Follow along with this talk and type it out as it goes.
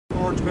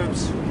orange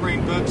bibs,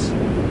 green bibs.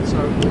 So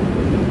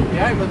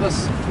the aim of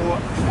this for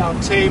our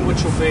team,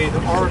 which will be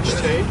the orange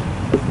team,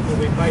 will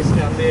be based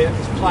down there,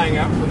 is playing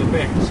out from the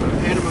back. So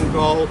Adam in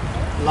goal,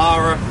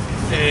 Lara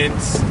and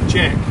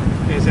Jack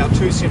as our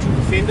two central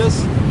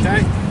defenders, okay?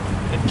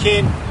 And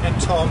Ken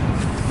and Tom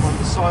on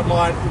the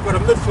sideline. We've got a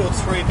midfield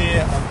three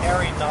there of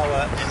Harry,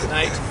 Noah and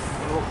Nate.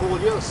 And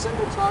Rahul, you're a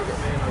single target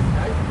man,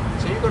 okay?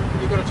 So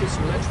you've got to do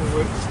some lateral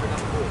work to spin up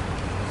the ball.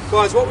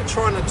 Guys, what we're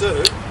trying to do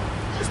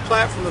is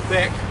play it from the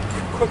back,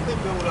 quickly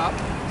build up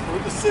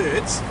through the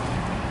thirds,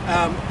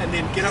 and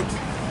then get up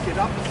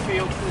the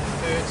field through the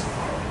thirds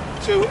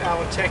to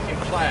our attacking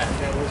player.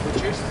 Now we've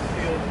reduced the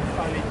field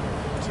only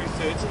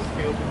 2/3 of the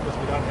field because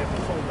we don't have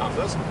the full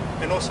numbers,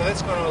 and also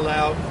that's going to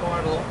allow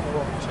quite a lot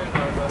more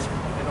turnover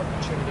and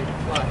opportunity to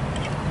play.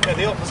 Now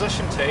the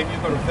opposition team,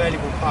 you've got a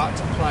valuable part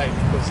to play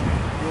because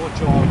your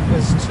job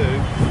is to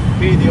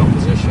be the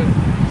opposition,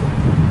 to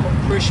put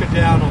pressure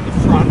down on the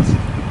front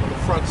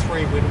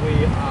three when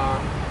we are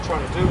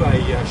trying to do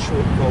a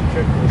short goal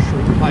kick or a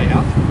short play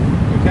out,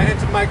 okay, and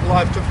to make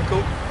life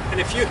difficult. And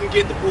if you can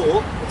get the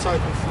ball, it's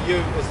open for you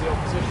as the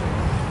opposition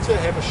to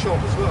have a shot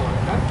as well,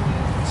 okay?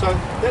 So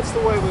that's the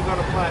way we're going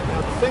to play it.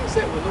 Now the things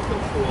that we're looking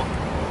for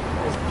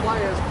as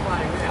players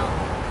playing out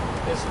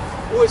is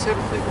always have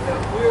to think about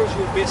where is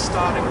your best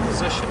starting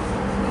position.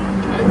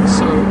 Okay?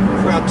 So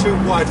for our two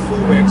wide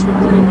fullbacks, we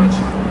pretty much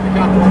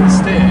begun to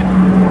understand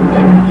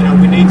that, you know,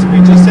 we need to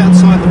be just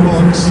outside the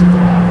box,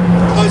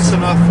 close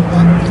enough,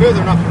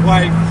 further enough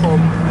away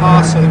from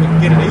pass so that we can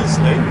get it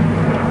easily,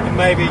 and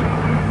maybe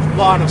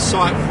line of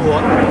sight for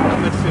a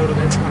midfielder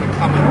that's going to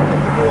come and pick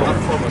the ball up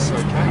from us,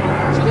 okay?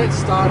 So that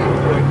starting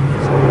point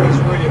is always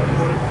really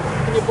important.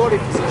 And your body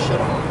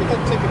position, you've got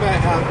to think about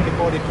how your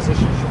body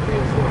position should be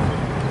as well.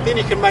 Then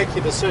you can make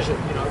your decision,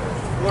 you know,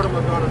 what am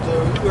I going to do,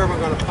 where am I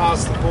going to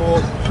pass the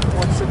ball,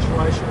 what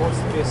situation, what's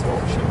the best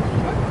option,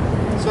 okay?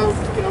 So,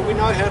 you know, we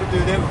know how to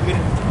do that, we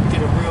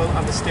get a real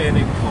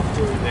understanding of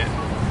doing that.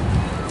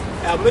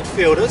 Our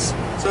midfielders,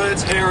 so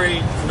that's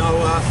Harry,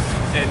 Noah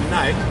and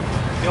Nate.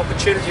 The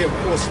opportunity, of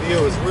course, for you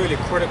is really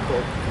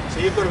critical. So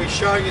you've got to be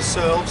showing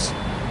yourselves,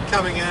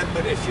 coming in,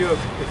 but if you're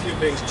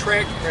being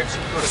tracked, perhaps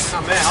you've got to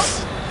come out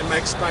and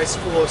make space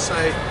for,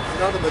 say,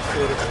 another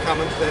midfielder to come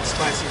into that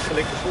space and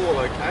collect the ball,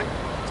 okay?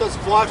 So it's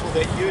vital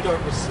that you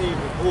don't receive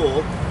the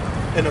ball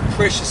in a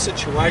pressure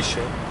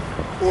situation,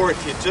 or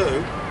if you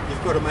do,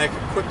 you've got to make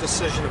a quick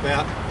decision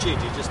about, gee,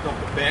 do you just knock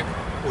it back,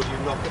 or do you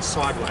knock it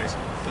sideways?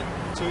 But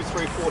 2,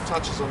 3, 4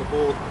 touches on the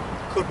ball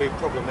could be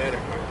problematic,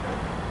 okay?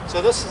 So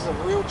this is a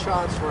real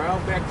chance for our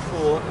back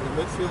four and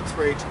the midfield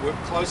three to work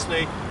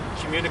closely,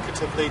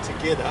 communicatively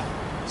together,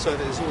 so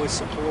that there's always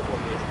support on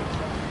there.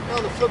 Now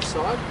on the flip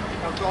side,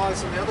 our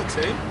guys on the other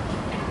team,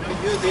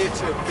 you're there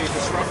to be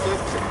disruptive,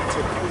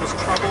 to cause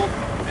trouble,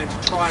 and to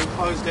try and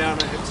close down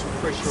and have some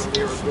pressure on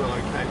there as well,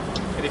 okay?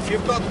 And if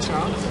you've got the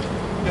chance,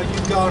 you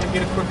go on and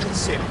get a quick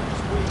set.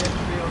 We have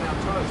to be on our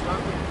toes,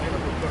 don't we?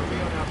 We've got to be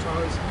on our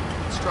toes,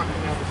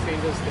 instructing our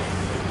defenders that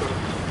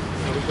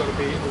we've got to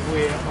be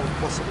aware of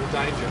possible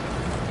danger.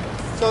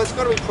 So it's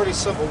got to be pretty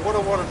simple. What I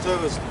want to do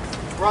is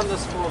run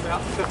this for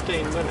about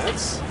 15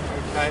 minutes,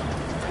 okay?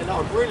 And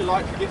I'd really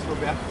like to get to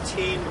about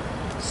 10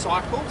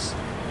 cycles.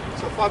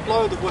 So if I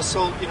blow the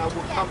whistle,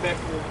 we'll come back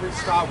and we'll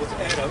restart with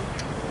Adam,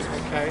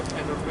 okay?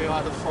 And it'll be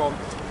either from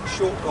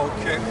short goal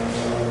kick,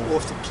 or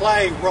if the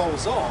play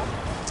rolls on,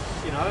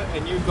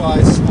 and you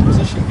guys,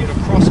 opposition, get a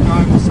cross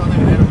going or something,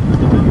 and Adam,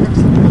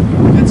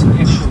 that's an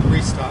actual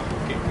restart.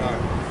 We'll get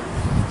going.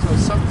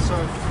 So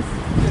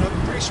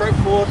pretty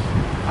straightforward.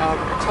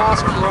 The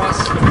task for us,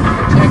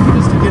 attacking,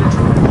 is to get into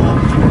the ball.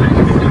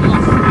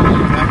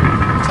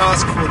 The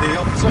task for the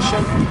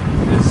opposition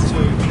is to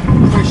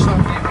pressure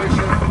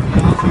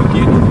to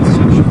get the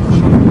section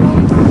shot.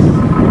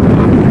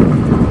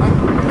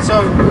 So,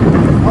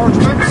 orange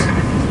bibs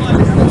on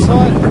that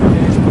side,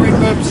 green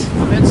bibs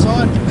on that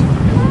side,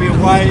 and we'll be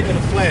away in a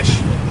flash.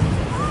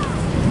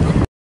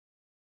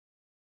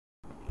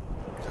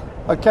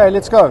 Okay,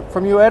 let's go.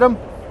 From you, Adam.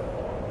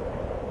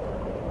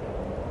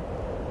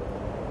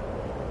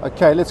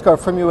 Okay, let's go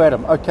from you,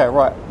 Adam. Okay,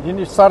 right. In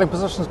your starting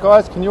positions,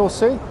 guys, can you all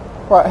see?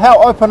 Right,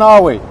 how open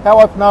are we? How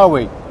open are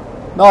we?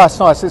 Nice.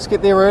 Let's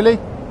get there early.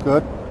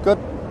 Good.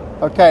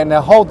 Okay,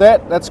 now hold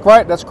that. That's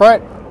great.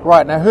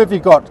 Right, now who have you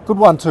got? Good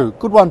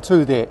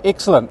 1-2 there.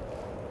 Excellent.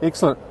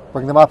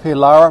 Bring them up here,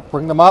 Lara.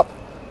 Bring them up.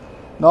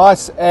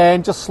 Nice,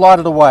 and just slide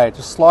it away.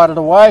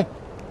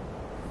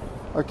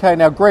 Okay,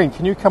 now Green,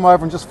 can you come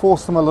over and just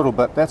force them a little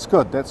bit? That's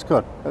good.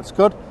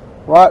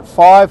 Right,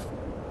 5.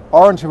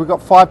 Orange, we've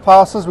got 5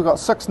 passes. We've got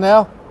 6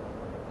 now.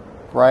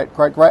 Great.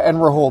 And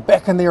Rahul,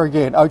 back in there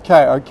again.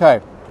 Okay.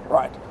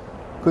 Right.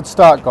 Good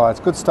start, guys.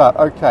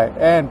 Okay,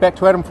 and back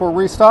to Adam for a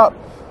restart.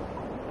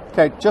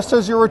 Okay, just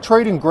as you're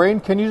retreating,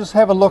 Green, can you just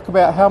have a look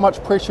about how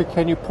much pressure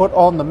can you put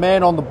on the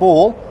man on the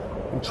ball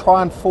and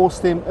try and force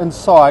them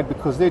inside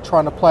because they're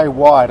trying to play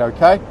wide,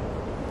 okay?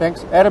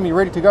 Thanks. Adam, you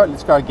ready to go?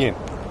 Let's go again.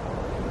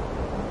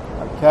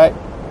 Okay,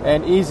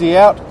 and easy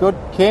out. Good.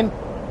 Ken?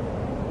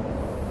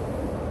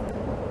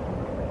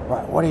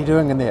 Right, what are you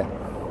doing in there?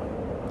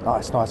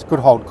 Nice, nice. Good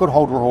hold,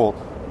 Rahul.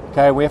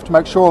 Okay, we have to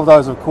make sure of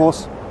those, of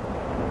course.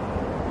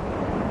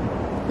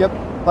 Yep,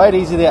 play it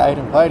easy there,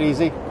 Aiden. Play it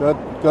easy. Good,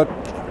 good.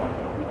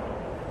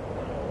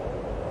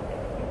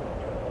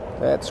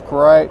 That's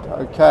great.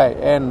 Okay,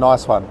 and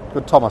nice one.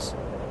 Good, Thomas.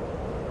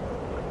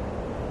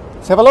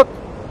 Let's have a look.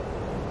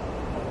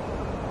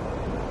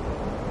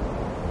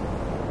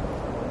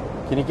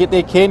 Can you get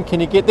there, Ken? Can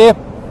you get there?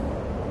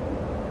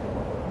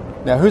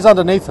 Now, who's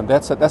underneath them?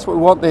 That's it. That's what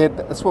we want there.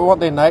 That's what we want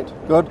there, Nate.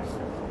 Good.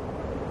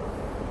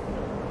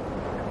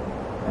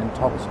 And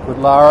Thomas. Good,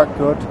 Lara.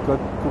 Good, good.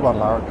 Good one,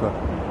 Lara. Good.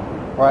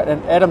 Right,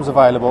 and Adam's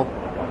available.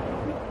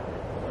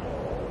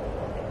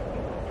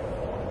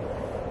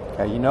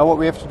 Okay, you know what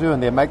we have to do in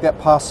there. Make that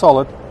pass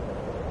solid.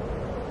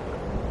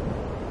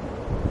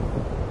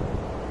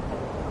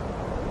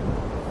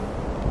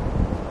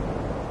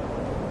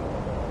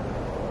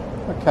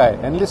 Okay,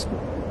 and let's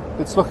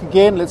look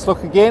again. Let's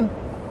look again.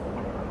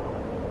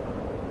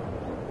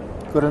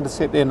 Good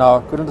intercept there,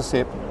 Noah. Good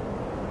intercept.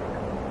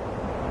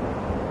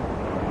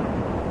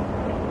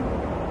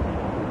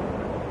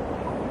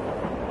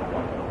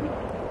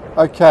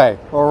 Okay,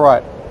 all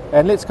right.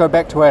 And let's go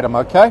back to Adam,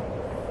 okay?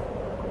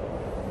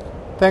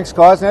 Thanks,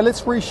 guys. Now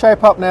let's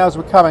reshape up now as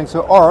we're coming.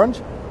 So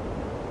orange,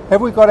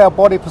 have we got our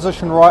body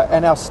position right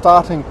and our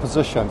starting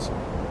positions?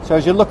 So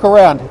as you look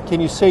around,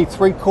 can you see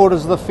 3/4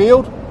 of the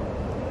field?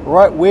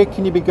 Right, where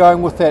can you be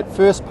going with that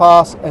first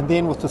pass and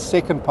then with the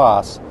second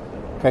pass?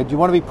 Okay, do you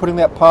want to be putting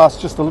that pass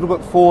just a little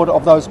bit forward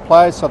of those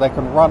players so they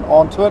can run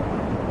onto it?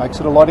 Makes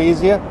it a lot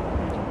easier.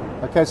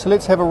 Okay, so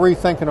let's have a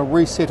rethink and a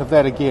reset of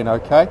that again,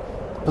 okay?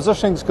 The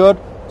positioning's good.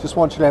 Just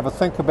want you to have a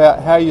think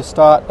about how you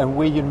start and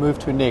where you move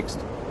to next.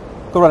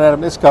 Good one,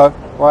 Adam. Let's go.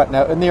 Right,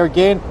 now in there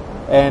again.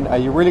 And are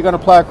you really going to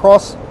play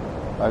across?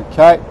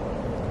 Okay.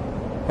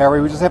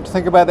 Harry, we just have to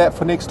think about that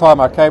for next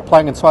time, okay?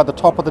 Playing inside the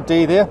top of the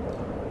D there.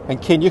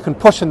 And Ken, you can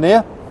push in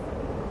there.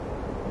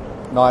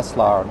 Nice,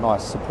 Lara.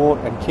 Nice support.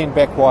 And Ken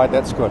back wide.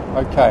 That's good.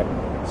 Okay.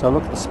 So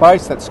look at the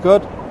space. That's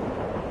good.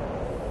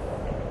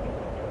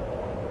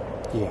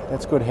 Yeah,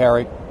 that's good,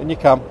 Harry. In you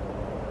come.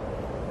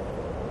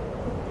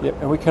 Yep,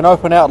 and we can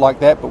open out like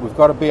that, but we've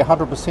got to be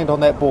 100% on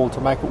that ball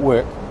to make it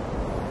work.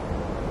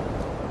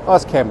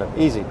 Nice, Camden.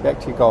 Easy. Back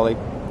to your goalie.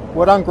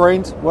 Well done,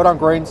 Greens. Well done,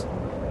 Greens.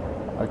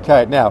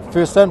 Okay, now,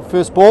 first in,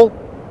 first ball.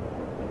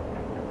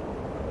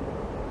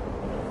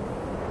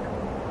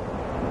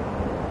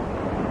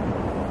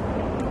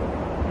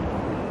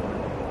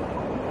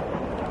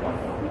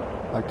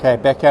 Okay,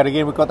 back out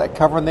again. We've got that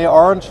cover in there,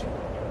 orange.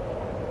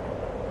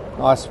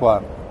 Nice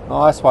one.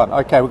 Nice one.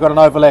 Okay, we've got an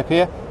overlap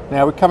here.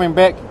 Now we're coming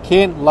back.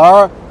 Ken,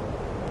 Lara,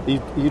 are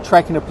you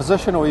tracking a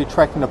position or are you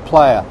tracking a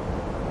player?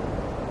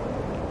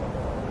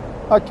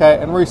 Okay,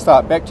 and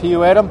restart. Back to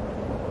you, Adam.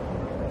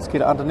 Let's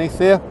get it underneath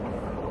there.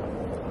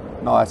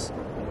 Nice.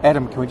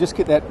 Adam, can we just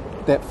get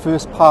that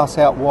first pass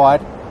out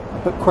wide?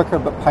 A bit quicker, a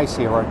bit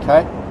pacier,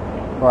 okay?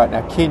 Right,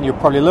 now Ken, you're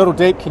probably a little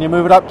deep. Can you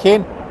move it up,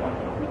 Ken?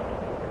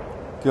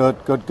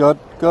 Good, good, good,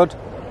 good.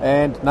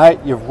 And Nate,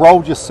 you've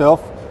rolled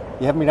yourself.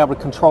 You haven't been able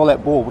to control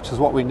that ball, which is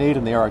what we need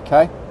in there,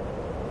 okay?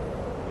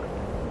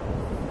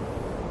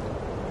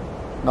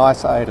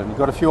 Nice, Aiden. You've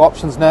got a few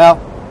options now.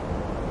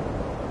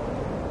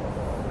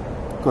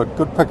 Good,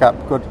 good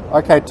pickup, good.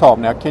 Okay,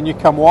 Tom, now can you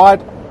come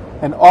wide?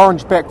 And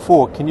orange back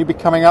four, can you be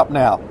coming up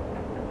now?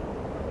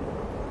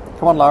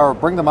 Come on, Lara,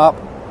 bring them up.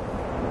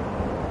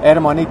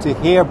 Adam, I need to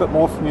hear a bit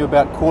more from you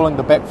about calling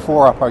the back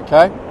four up,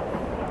 okay?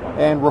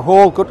 And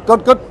Rahul, good,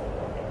 good, good.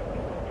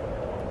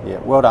 Yeah,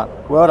 well done,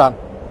 well done.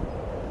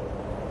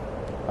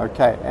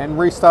 Okay, and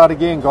restart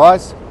again,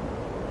 guys.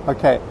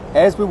 Okay,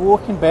 as we're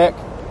walking back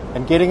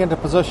and getting into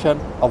position,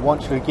 I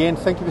want you to again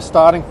think of your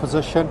starting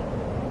position,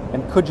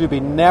 and could you be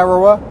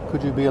narrower?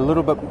 Could you be a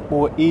little bit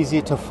more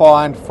easier to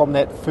find from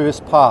that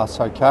first pass,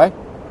 okay?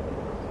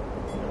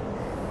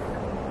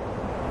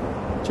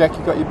 Jack,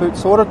 you got your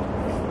boots sorted?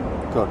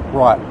 Good,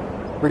 right.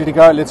 Ready to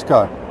go? Let's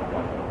go.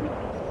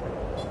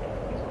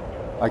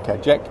 Okay,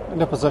 Jack,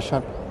 into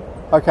position.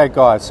 Okay,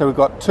 guys, so we've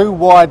got two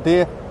wide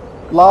there.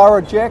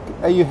 Lara, Jack,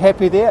 are you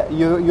happy there?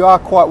 You are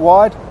quite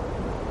wide.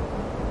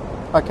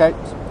 Okay,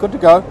 good to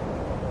go.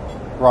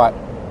 Right,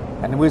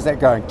 and where's that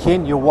going?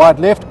 Ken, you're wide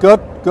left.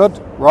 Good,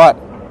 good. Right,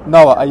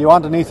 Noah, are you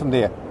underneath him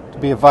there to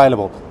be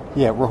available?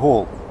 Yeah,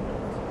 Rahul.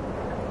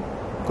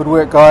 Good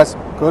work, guys.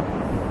 Good.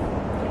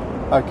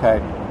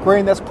 Okay,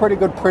 Green, that's pretty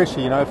good pressure.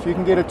 You know, if you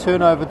can get a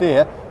turnover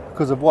there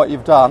because of what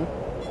you've done.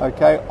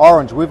 Okay,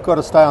 Orange, we've got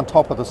to stay on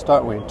top of this,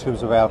 don't we, in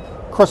terms of our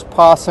crisp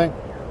passing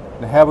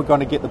and how we're going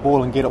to get the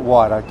ball and get it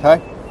wide,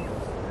 okay?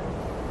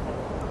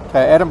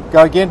 Okay, Adam,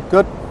 go again.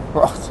 Good.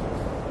 Right.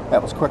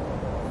 That was quick.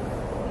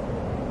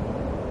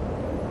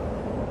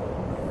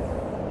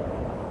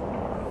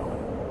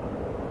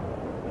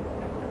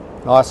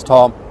 Nice,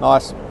 Tom.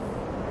 Nice.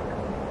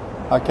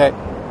 Okay,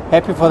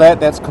 happy for that.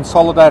 That's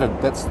consolidated.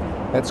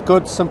 That's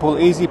good, simple,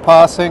 easy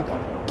passing.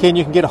 Ken,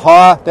 you can get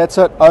higher. That's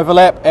it.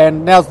 Overlap.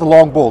 And now's the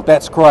long ball.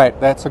 That's great.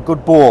 That's a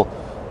good ball.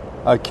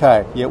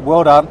 Okay. Yeah,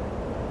 well done.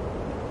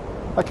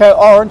 Okay,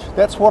 Orange,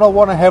 that's what I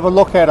want to have a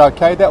look at,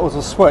 okay? That was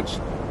a switch.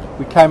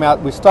 We came out,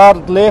 we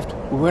started left,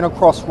 we went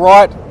across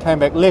right, came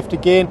back left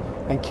again,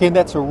 and Ken,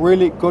 that's a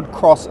really good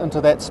cross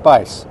into that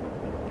space.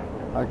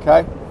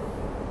 Okay?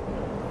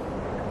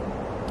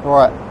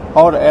 Alright,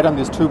 hold it, Adam,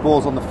 there's 2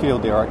 balls on the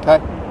field there, okay?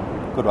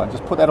 Good one,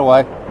 just put that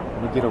away,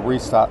 and we get a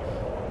restart.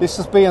 Let's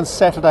just be in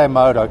Saturday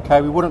mode,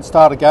 okay? We wouldn't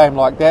start a game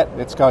like that.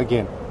 Let's go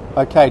again.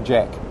 Okay,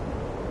 Jack.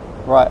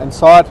 Right,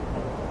 inside.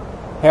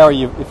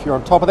 Harry, if you're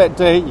on top of that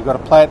D, you've got to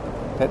play it,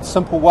 that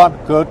simple one.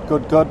 Good,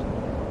 good, good.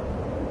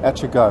 Out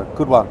you go.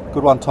 Good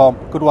one, Tom.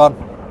 Good one.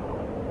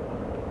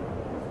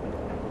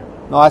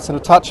 Nice, and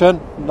a touch in.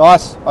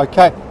 Nice,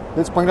 okay.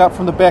 Let's bring it up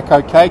from the back,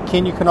 okay?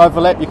 Ken, you can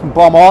overlap, you can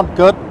bomb on.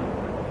 Good.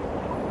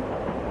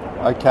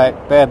 Okay,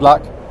 bad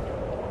luck.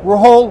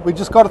 Rahul, we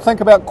just got to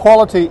think about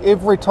quality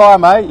every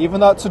time, eh? Even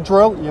though it's a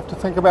drill, you have to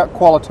think about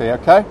quality,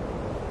 okay?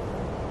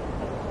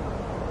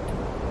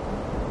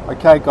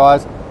 Okay,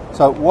 guys,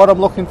 so what I'm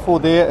looking for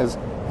there is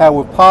how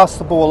we've passed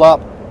the ball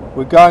up.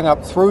 We're going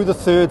up through the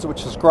thirds,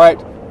 which is great.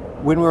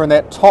 When we're in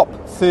that top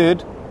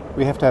third,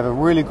 we have to have a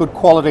really good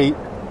quality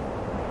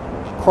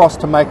cross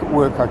to make it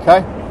work,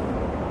 okay?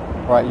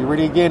 Right, you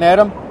ready again,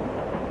 Adam?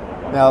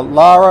 Now,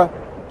 Lara,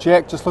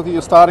 Jack, just look at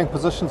your starting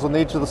positions on the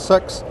edge of the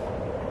 6.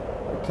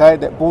 Okay,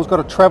 that ball's got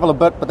to travel a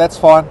bit, but that's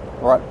fine.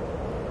 All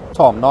right,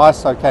 Tom,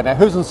 nice. Okay, now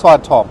who's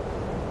inside Tom?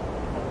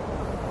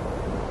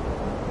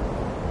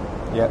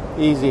 Yeah,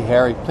 easy,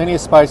 Harry. Plenty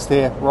of space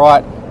there.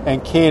 Right,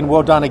 and Ken,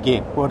 well done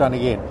again. Well done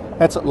again.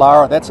 That's it,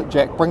 Lara. That's it,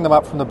 Jack. Bring them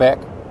up from the back.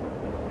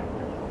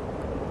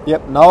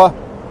 Yep, Noah.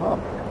 Oh,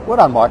 well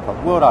done, Michael.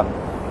 Well done.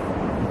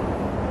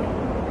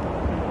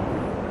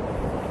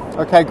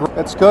 Okay,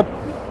 that's good.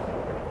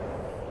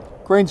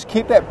 Greens,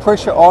 keep that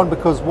pressure on,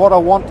 because what I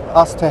want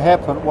to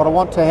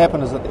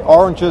happen is that the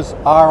oranges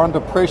are under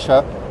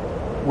pressure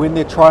when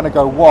they're trying to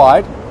go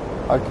wide.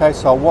 Okay,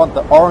 so I want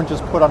the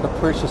oranges put under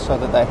pressure so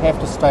that they have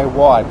to stay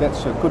wide.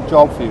 That's a good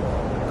job for you.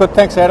 Good,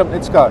 thanks, Adam.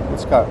 Let's go.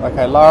 Let's go.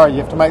 Okay, Lara, you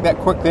have to make that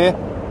quick there.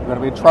 You're going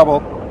to be in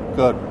trouble.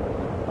 Good.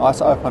 Nice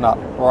open up.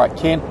 All right,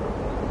 Ken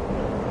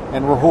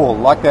and Rahul,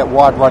 like that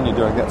wide run you're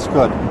doing. That's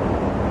good.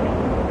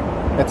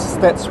 That's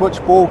that switch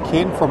ball,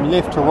 Ken, from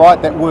left to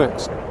right. That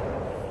works.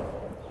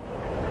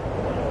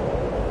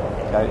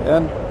 Okay,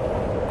 in.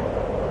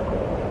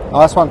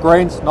 Nice one,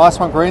 Greens. Nice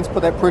one, Greens.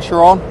 Put that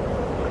pressure on.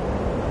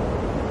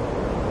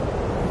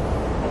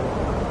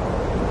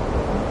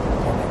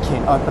 Okay,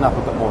 Ken, open up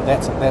a bit more.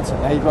 That's it, that's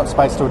it. Now you've got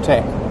space to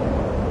attack.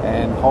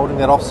 And holding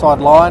that offside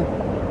line.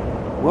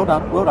 Well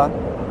done, well done.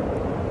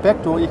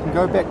 Back door, you can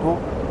go back door.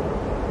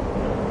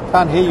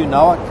 Can't hear you,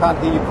 Noah. Can't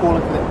hear you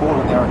calling for that ball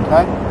in there,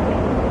 okay?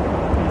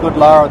 Good,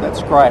 Lara,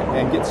 that's great.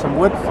 And get some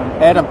width.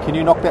 And Adam, can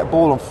you knock that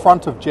ball in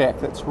front of Jack?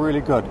 That's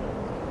really good.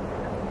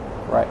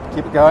 Right,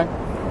 keep it going.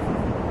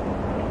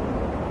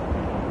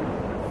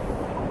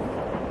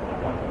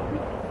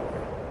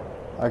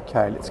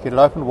 Okay, let's get it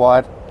open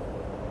wide.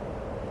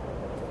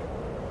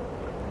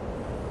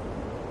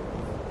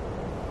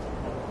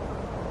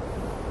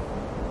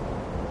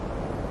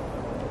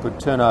 Good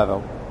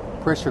turnover.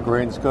 Pressure,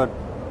 Greens, good.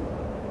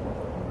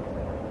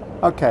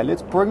 Okay,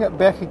 let's bring it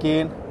back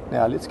again.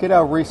 Now, let's get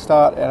our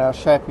restart and our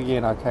shape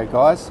again, okay,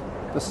 guys?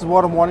 This is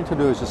what I'm wanting to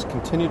do, is just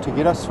continue to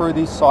get us through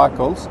these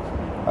cycles,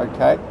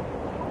 okay?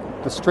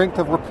 The strength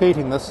of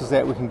repeating this is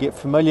that we can get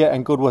familiar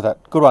and good with it.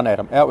 Good one,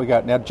 Adam. Out we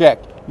go. Now, Jack,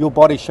 your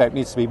body shape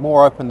needs to be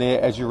more open there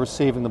as you're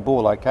receiving the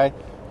ball, okay?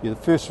 You're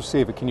the first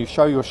receiver. Can you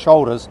show your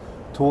shoulders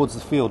towards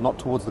the field, not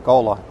towards the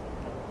goal line?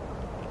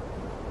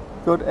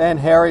 Good. And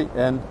Harry,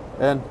 in.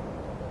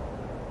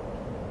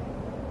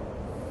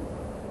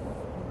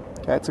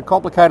 Okay, it's a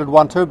complicated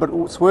one too, but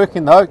it's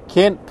working though.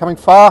 Kent, coming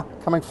far.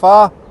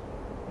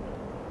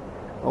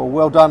 Oh,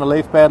 well done,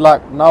 Alif. Bad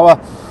luck.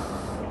 Noah.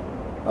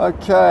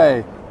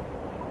 Okay.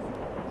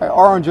 Hey,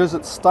 oranges,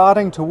 it's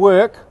starting to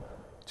work.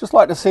 Just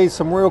like to see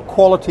some real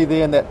quality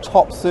there in that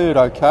top third,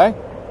 okay?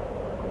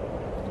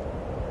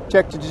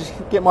 Jack, did you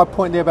get my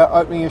point there about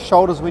opening your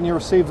shoulders when you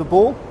receive the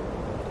ball?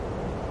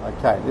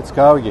 Okay, let's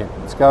go again.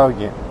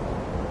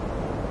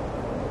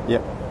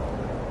 Yep.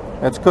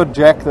 That's good,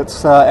 Jack.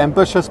 That's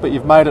ambitious, but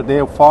you've made it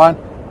there fine.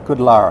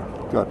 Good, Lara.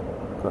 Good.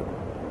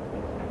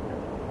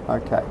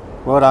 Okay.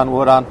 Well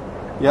done.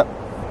 Yep.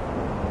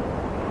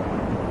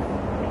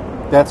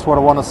 That's what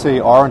I want to see,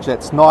 Orange.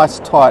 That's nice,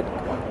 tight,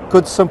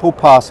 good, simple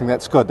passing.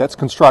 That's good. That's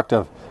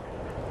constructive.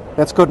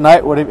 That's good,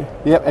 Nate. Whatever.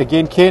 Yep.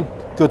 Again, Ken.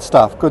 Good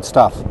stuff.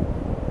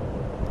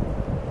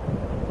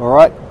 All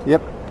right.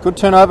 Yep. Good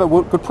turnover.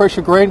 Good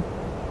pressure, Green.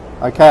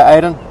 Okay,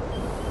 Aiden.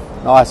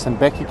 Nice. And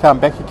back you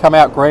come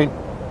out, Green.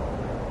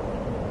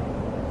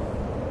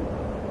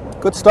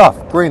 Good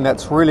stuff, Green.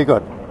 That's really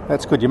good.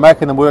 That's good. You're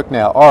making them work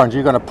now. Orange,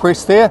 you're going to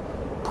press there.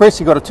 Press.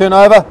 You got to turn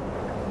over.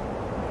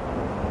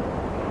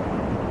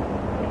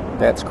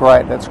 That's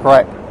great.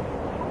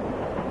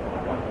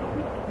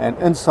 And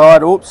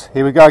inside, oops,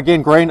 here we go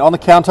again, Green on the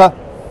counter.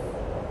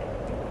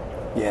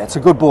 Yeah, it's a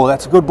good ball.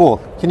 That's a good ball.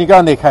 Can you go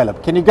in there,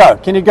 Caleb? Can you go?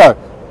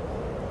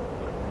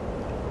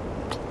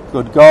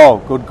 Good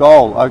goal.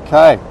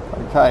 Okay.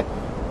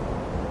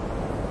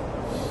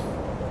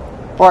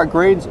 Right,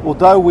 Greens,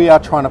 although we are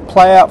trying to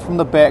play out from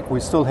the back, we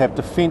still have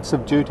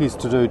defensive duties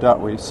to do,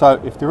 don't we?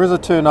 So if there is a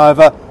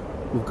turnover,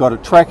 we've got to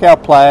track our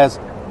players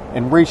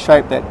and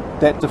reshape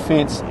that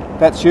defence.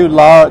 That's you,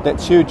 Lara,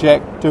 that's you,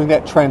 Jack, doing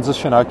that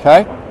transition,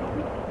 okay?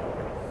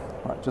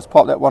 Right, just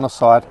pop that one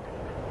aside.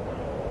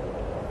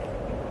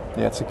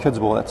 Yeah, it's a kid's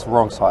ball, that's the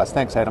wrong size.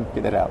 Thanks, Adam,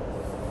 get that out.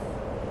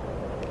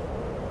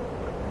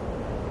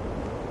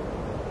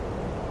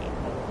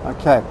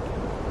 Okay.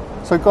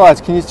 So guys,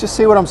 can you just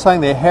see what I'm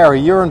saying there? Harry,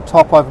 you're on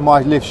top over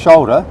my left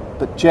shoulder,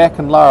 but Jack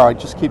and Lara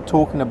just keep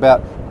talking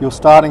about your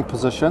starting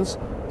positions.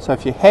 So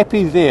if you're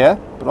happy there,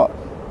 but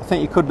I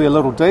think you could be a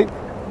little deep.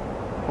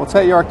 What's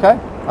that, you're okay?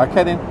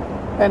 Okay then,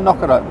 and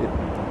knock it up.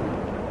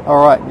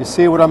 Alright, you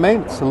see what I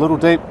mean? It's a little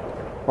deep.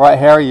 Right,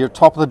 Harry, you're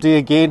top of the D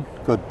again.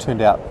 Good,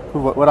 turned out.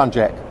 Good, well done,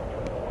 Jack.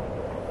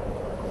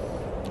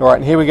 Alright,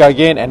 and here we go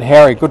again, and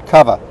Harry, good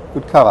cover,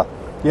 good cover.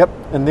 Yep,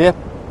 in there.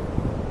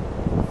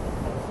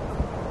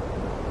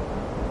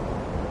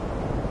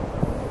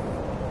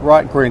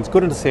 Right, Greens,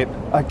 good intercept.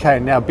 Okay,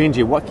 now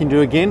Benji, what can you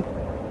do again?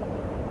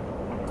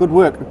 Good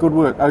work, good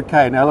work.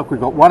 Okay, now look, we've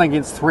got 1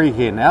 against 3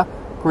 here now.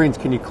 Greens,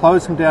 can you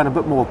close him down a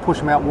bit more, push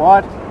him out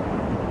wide?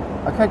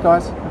 Okay,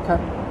 guys, okay.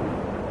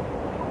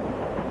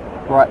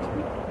 Right.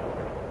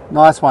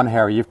 Nice one,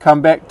 Harry. You've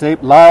come back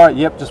deep. Lara,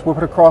 yep, just whip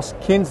it across.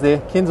 Ken's there,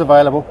 Ken's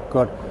available.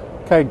 Good.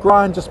 Okay,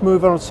 Grind, just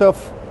move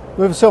himself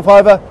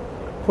over,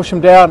 push him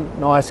down.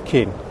 Nice,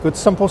 Ken. Good,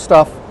 simple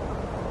stuff.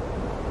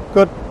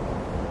 Good,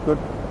 good.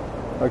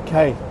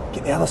 Okay,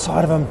 get the other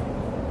side of him.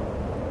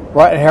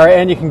 Right, Harry,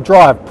 and you can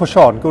drive, push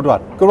on, good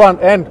one,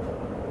 and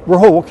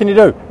Rahul, what can you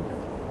do?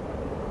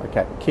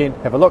 Okay, Ken,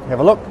 have a look,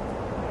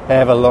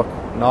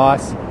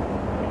 nice.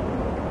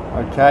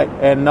 Okay,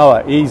 and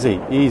Noah, easy,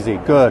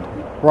 good.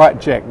 Right,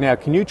 Jack, now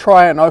can you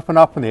try and open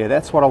up in there?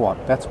 That's what I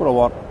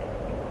want.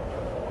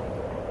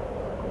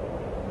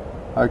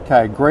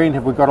 Okay, Green,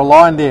 have we got a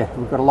line there?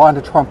 We've got a line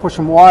to try and push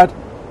him wide.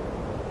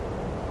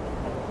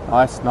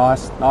 Nice.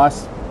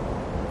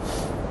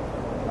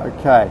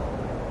 Okay.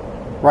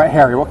 Right,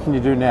 Harry, what can you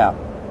do now?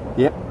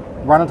 Yep.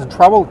 Run into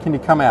trouble, can you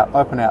come out?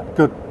 Open out.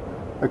 Good.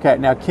 Okay,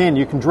 now Ken,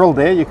 you can drill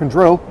there,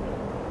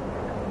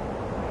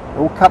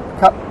 Oh, cut.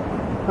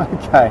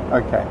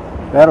 Okay.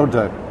 That'll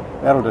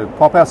do.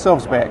 Pop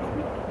ourselves back.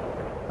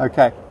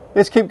 Okay.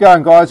 Let's keep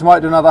going, guys. Might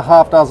do another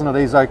half dozen of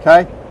these,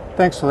 okay?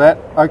 Thanks for that.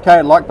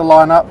 Okay, like the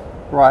line up.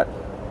 Right.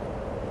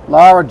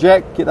 Lara,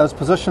 Jack, get those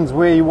positions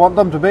where you want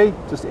them to be.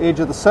 Just edge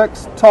of the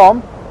 6.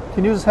 Tom,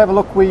 can you just have a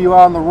look where you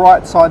are on the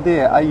right side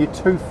there? Are you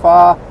too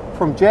far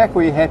from Jack,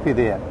 or are you happy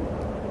there?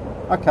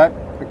 Okay.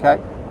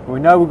 We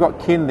know we've got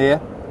Ken there.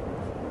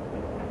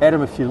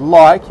 Adam, if you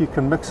like, you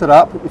can mix it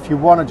up. If you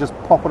want to just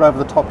pop it over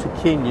the top to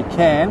Ken, you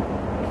can.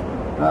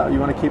 No, you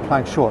want to keep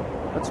playing short.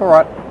 That's all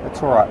right.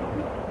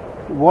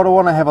 What I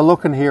want to have a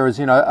look in here is,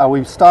 are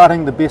we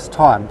starting the best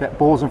time? That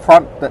ball's in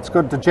front. That's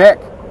good to Jack.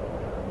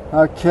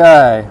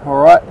 Okay,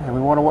 all right. And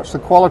we want to watch the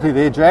quality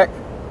there, Jack.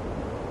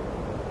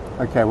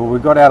 Okay, well, we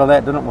got out of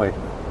that, didn't we?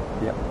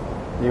 Yep.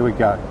 Here we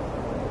go.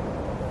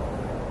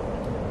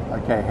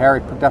 Okay, Harry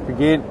picked up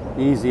again.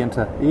 Easy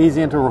into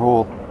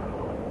Rahul.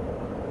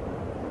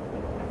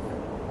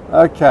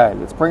 Okay,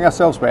 let's bring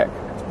ourselves back.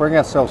 All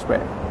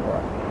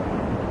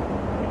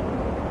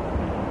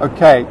right.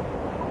 Okay,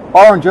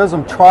 Oranges,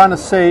 I'm trying to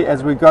see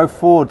as we go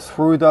forward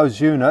through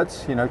those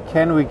units,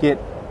 can we get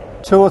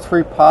 2 or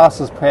 3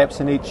 passes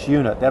perhaps in each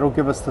unit? That'll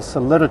give us the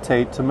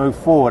solidity to move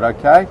forward,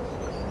 okay?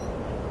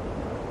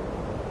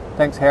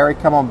 Thanks, Harry.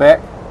 Come on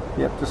back.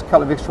 Yep, just a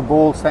couple of extra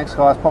balls. Thanks,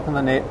 guys. Pop in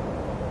the net.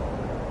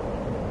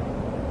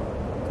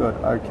 Good,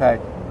 okay.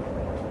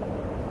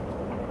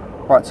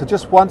 Right, so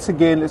just once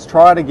again, let's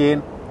try it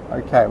again.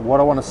 Okay, what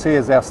I want to see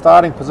is our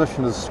starting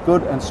position is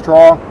good and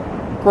strong.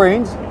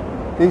 Greens,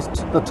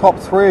 the top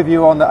 3 of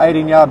you on the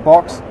 18-yard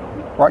box.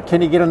 Right,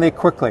 can you get in there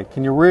quickly?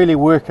 Can you really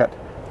work it?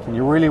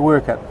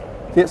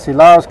 Yeah, see,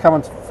 Lara's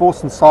coming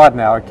force inside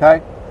now,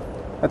 okay?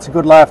 That's a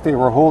good laugh there,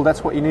 Rahul.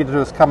 That's what you need to do,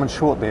 is come in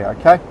short there,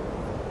 okay?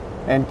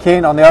 And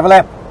Ken on the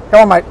overlap.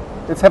 Come on, mate.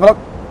 Let's have a look.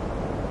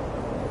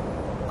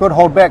 Good,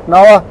 hold back.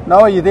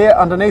 Noah, you there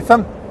underneath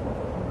him?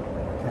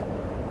 Okay.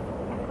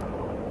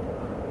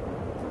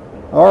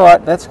 All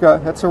right, let's go.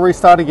 That's a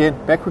restart again.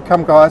 Back we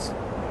come, guys.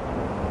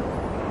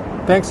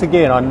 Thanks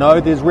again. I know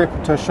there's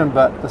repetition,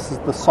 but this is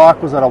the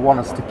cycles that I want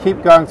us to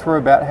keep going through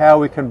about how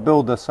we can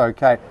build this,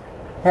 okay?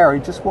 Harry,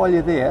 just while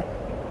you're there,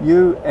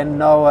 you and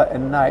Noah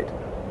and Nate,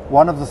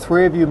 one of the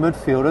 3 of you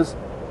midfielders,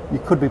 you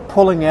could be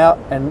pulling out,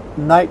 and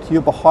Nate,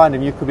 you're behind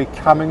him, you could be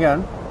coming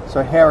in.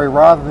 So Harry,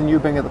 rather than you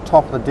being at the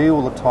top of the D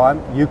all the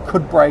time, you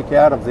could break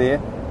out of there,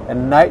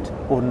 and Nate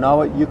or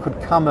Noah, you could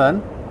come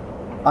in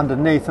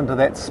underneath into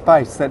that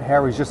space that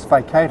Harry's just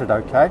vacated,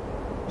 okay?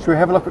 Should we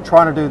have a look at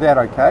trying to do that,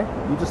 okay?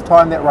 You just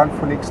time that run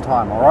for next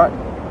time, all right?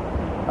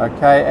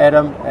 Okay,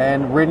 Adam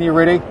and Ren, you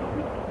ready?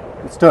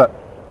 Let's do it.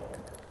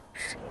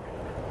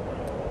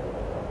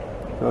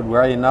 Good,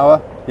 where are you,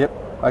 Noah? Yep,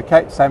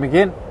 okay, same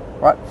again,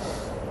 right?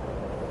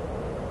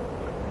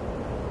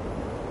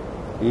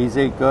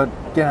 Easy, good.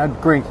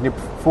 Green, can you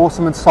Force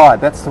them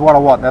inside. That's what I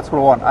want. That's what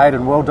I want.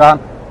 Aiden, well done.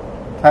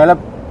 Caleb.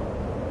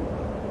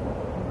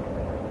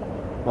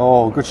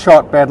 Oh, good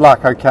shot. Bad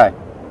luck. Okay.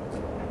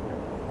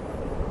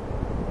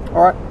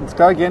 All right, let's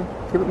go again.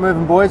 Keep it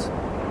moving, boys.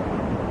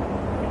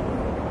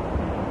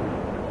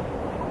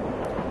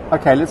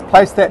 Okay, let's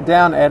place that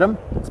down, Adam.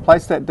 Let's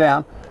place that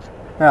down.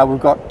 Now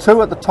we've got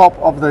two at the top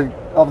of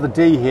the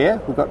D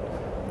here. We've got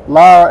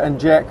Lara and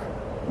Jack,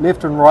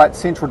 left and right,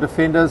 central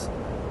defenders.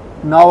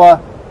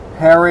 Noah,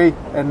 Harry,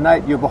 and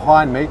Nate, you're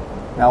behind me.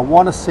 Now I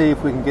want to see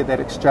if we can get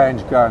that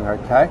exchange going.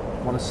 Okay,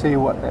 I want to see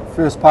what that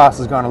first pass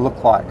is going to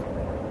look like.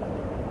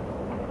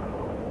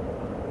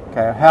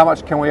 Okay, how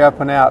much can we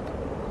open out?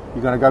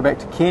 You're going to go back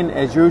to Ken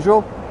as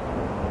usual,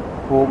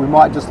 or we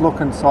might just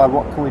look inside.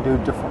 What can we do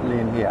differently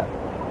in here?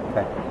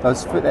 Okay,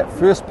 that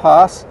first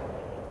pass,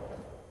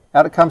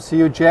 out it comes to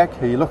you,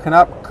 Jack. Are you looking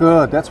up?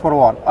 Good, that's what I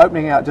want.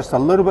 Opening out just a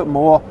little bit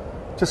more.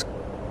 Just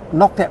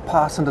knock that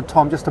pass into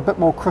Tom just a bit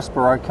more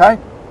crisper, okay?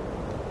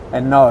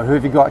 And no, who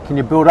have you got? Can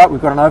you build up?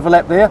 We've got an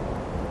overlap there.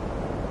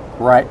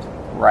 Great,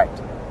 great.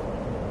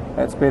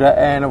 That's better,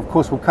 and of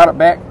course we'll cut it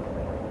back.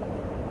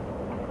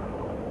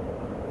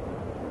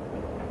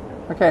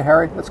 Okay,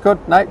 Harry, that's good.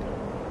 Nate,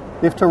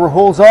 left to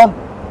Rahul's on.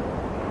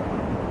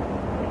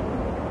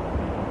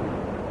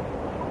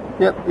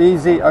 Yep,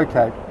 easy,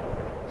 okay.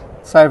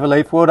 Save a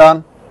leaf, well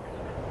done.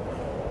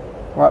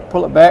 Right,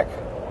 pull it back.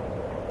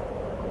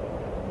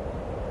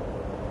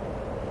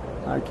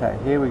 Okay,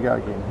 here we go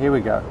again, here we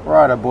go.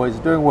 Righto boys,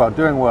 doing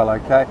well,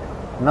 okay.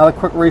 Another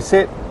quick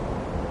reset.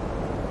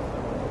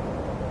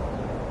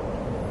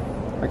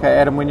 Okay,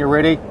 Adam, when you're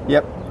ready.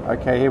 Yep,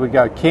 okay, here we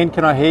go. Ken,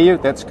 can I hear you?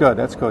 That's good,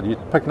 that's good.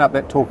 You're picking up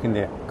that talking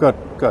there. Good,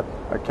 good,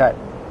 okay.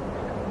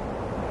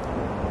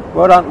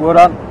 Well done, well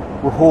done.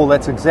 Rahul,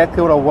 that's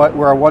exactly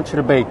where I want you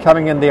to be.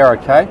 Coming in there,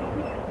 okay?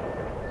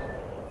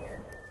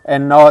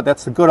 And Noah,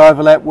 that's a good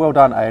overlap. Well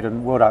done,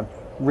 Aiden. Well done.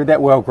 Read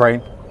that well,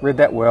 Green. Read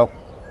that well.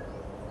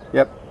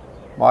 Yep.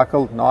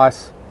 Michael,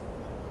 nice.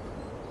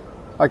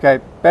 Okay,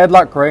 bad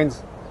luck,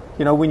 Greens.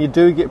 You know, when you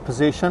do get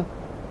possession,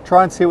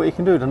 try and see what you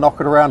can do to knock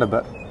it around a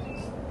bit.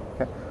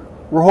 Okay.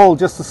 Rahul,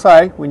 just to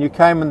say, when you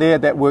came in there,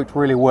 that worked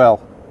really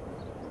well.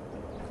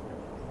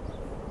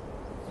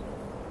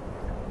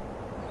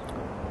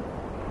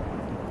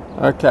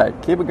 Okay,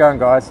 keep it going,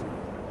 guys.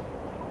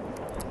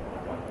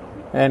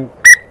 And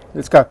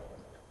let's go.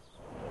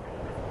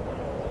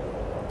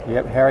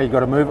 Yep, Harry, you got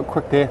to move it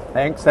quick there.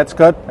 Thanks, that's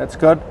good, that's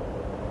good.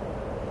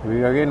 Here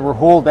we go again.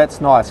 Rahul, that's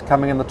nice.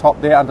 Coming in the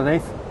top there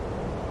underneath.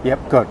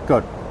 Yep, good,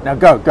 good. Now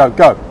go, go,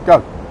 go,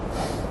 go.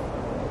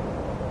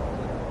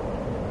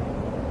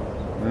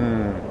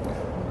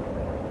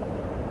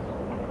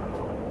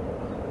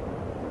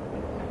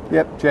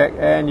 Yep, Jack,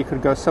 and you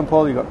could go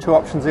simple. You've got two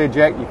options there,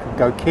 Jack. You could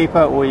go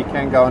keeper, or you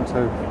can go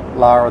into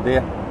Lara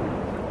there.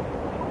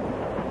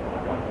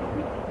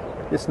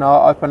 Yes,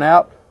 no, open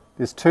out.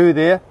 There's two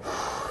there.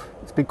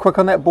 Let's be quick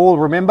on that ball,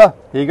 remember.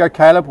 Here you go,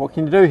 Caleb. What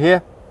can you do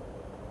here?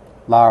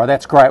 Lara,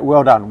 that's great.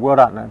 Well done, well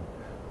done. Man.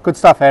 Good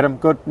stuff, Adam.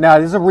 Good. Now,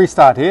 there's a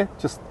restart here.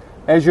 Just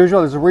as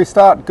usual, there's a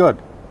restart.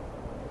 Good.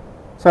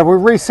 So we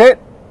reset.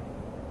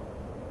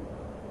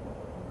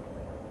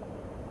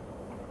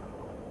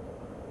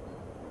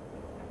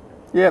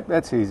 Yep,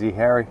 that's easy,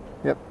 Harry.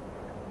 Yep.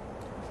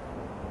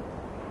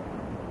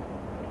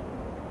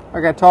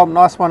 Okay, Tom,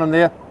 nice one in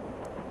there.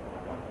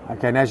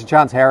 Okay, now's your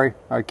chance, Harry.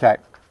 Okay.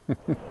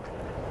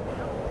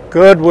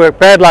 Good work.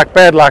 Bad luck,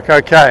 bad luck.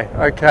 Okay,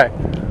 okay.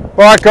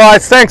 All right,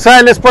 guys. Thanks,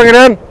 eh? Let's bring it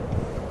in.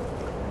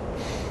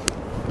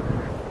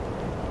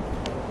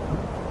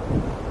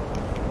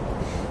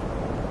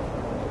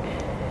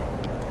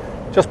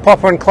 Just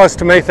pop in close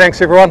to me.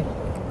 Thanks, everyone.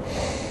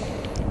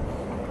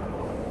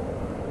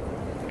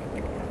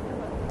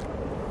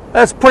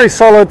 That's pretty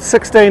solid,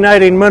 16,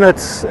 18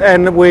 minutes,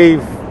 and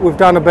we've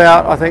done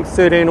about, I think,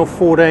 13 or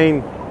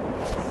 14,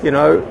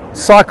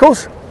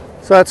 cycles.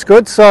 So that's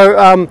good.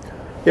 So,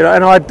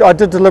 and I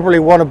did deliberately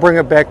want to bring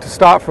it back to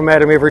start from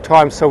Adam every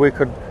time, so we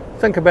could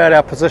think about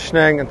our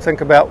positioning and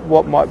think about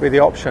what might be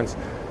the options.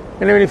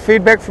 Any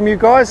feedback from you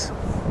guys?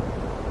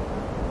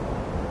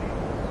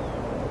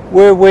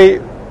 Were we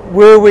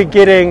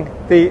getting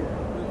the?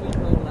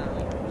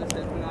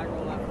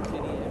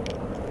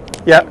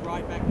 Yeah.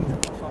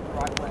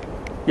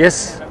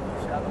 Yes.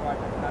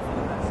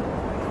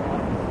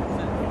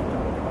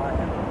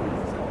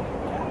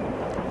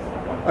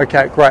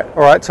 Okay, great.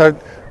 All right. So,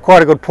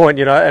 quite a good point.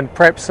 And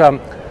perhaps as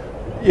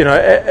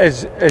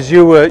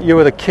you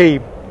were the key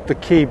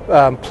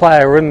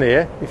player in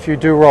there. If you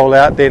do roll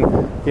out, then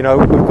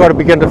we've got to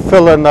begin to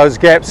fill in those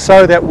gaps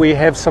so that we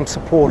have some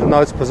support in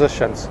those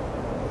positions.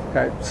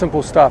 Okay,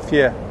 simple stuff.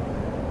 Yeah.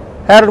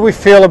 How did we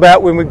feel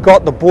about when we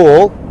got the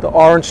ball, the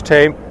orange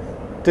team?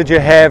 Did you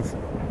have,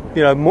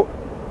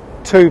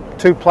 two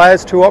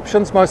players, two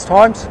options most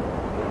times?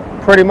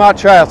 Pretty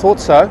much, I thought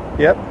so.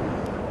 Yep.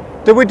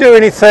 Did we do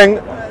anything,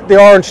 the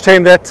orange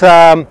team, that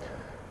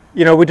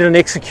we didn't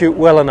execute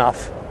well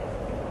enough?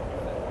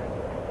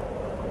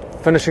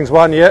 Finishing's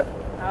one, yeah.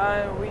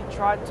 We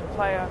tried to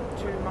play a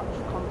too much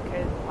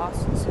complicated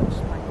pass instead of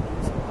just playing an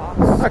easy pass.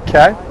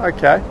 Okay,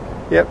 okay,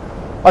 yep.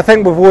 I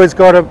think we've always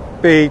got to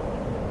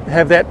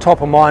have that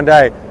top of mind,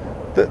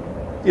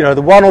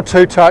 the 1 or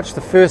 2 touch,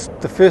 the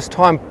first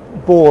time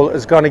ball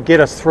is going to get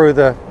us through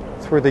the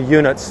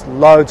units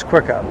loads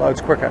quicker.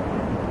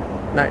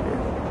 Nate,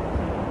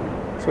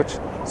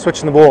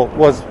 switching the ball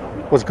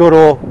was good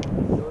or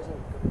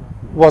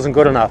wasn't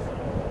good enough.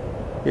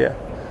 Yeah.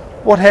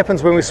 What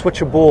happens when we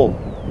switch a ball?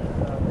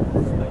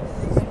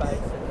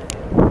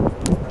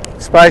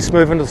 Space,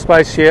 move into the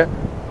space here.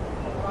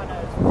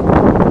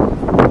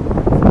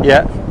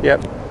 Yeah,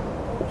 yep.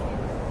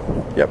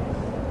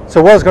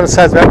 So what I was going to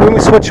say is that when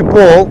we switch a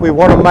ball, we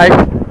want to make,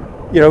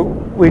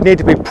 we need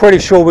to be pretty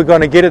sure we're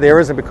going to get it there,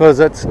 isn't it? Because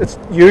it's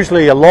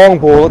usually a long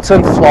ball, it's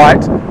in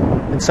flight,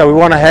 and so we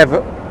want to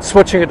have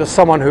switching it to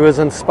someone who is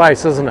in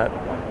space, isn't it?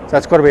 So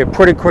it's got to be a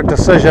pretty quick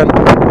decision.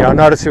 I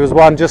noticed there was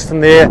one just in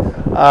there.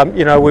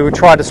 We were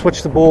trying to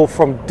switch the ball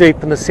from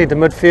deep in the centre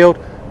midfield,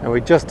 and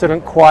we just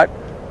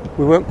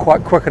we weren't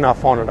quite quick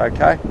enough on it,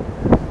 okay?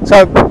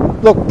 So,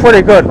 look,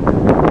 pretty good.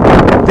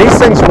 These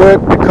things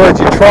work because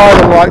you try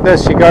them like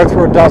this, you go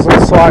through a dozen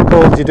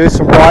cycles, you do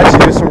some rights, you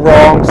do some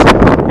wrongs,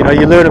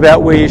 you learn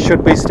about where you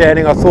should be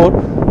standing. I thought,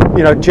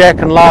 Jack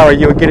and Lara,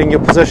 you were getting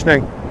your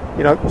positioning,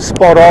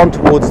 spot on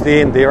towards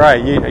the end there, eh?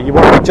 You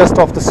want to be just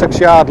off the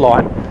 6-yard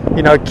line.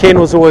 Ken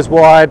was always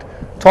wide,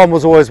 Tom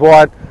was always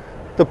wide.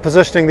 The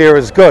positioning there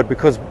is good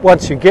because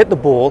once you get the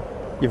ball,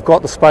 you've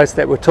got the space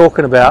that we're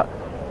talking about.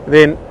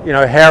 Then,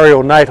 Harry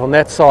or Nate on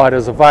that side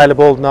is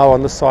available, Noah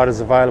on this side is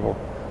available.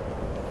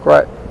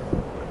 Great.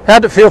 How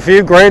did it feel for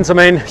you, Greens? I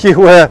mean, you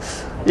were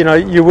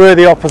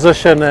the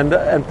opposition,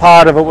 and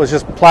part of it was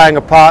just playing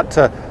a part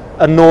to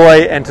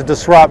annoy and to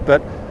disrupt.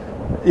 But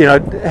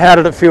how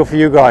did it feel for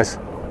you guys?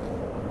 It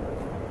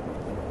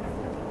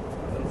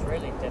was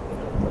really difficult.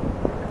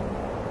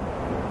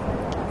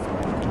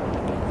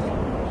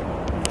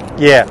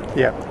 Yeah.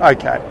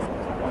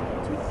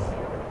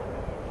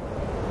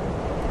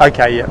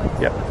 Okay.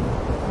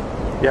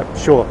 Yep.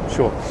 Sure.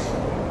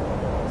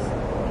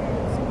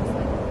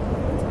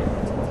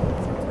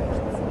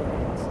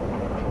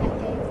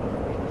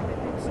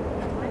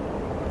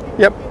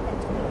 Yep.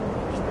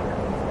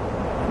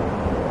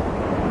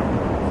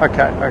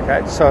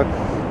 Okay. So,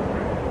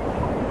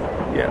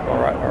 yeah. All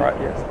right.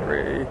 Yes.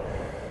 Very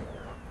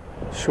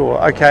sure.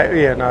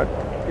 Okay. Yeah. No,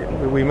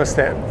 we missed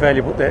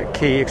that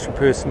key extra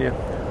person. Yeah.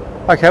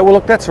 Okay. Well,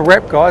 look, that's a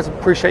wrap, guys.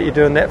 Appreciate you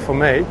doing that for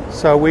me.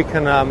 So we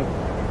can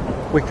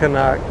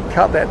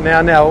cut that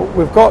now. Now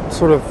we've got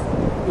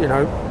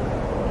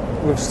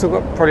we've still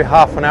got probably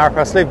half an hour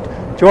across left. Do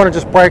you want to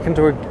just break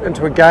into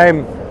a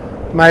game?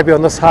 Maybe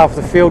on this half of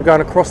the field,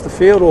 going across the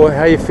field, or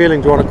how are you feeling?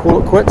 Do you want to call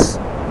it quits?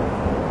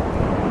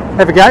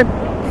 Have a game?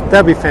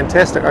 That'd be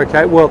fantastic.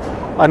 Okay, well,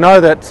 I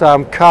know that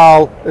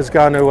Carl is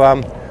going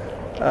to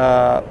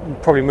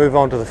probably move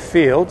on to the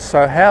field,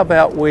 so how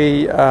about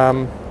we,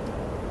 I'll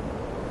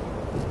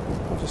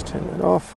just turn that off.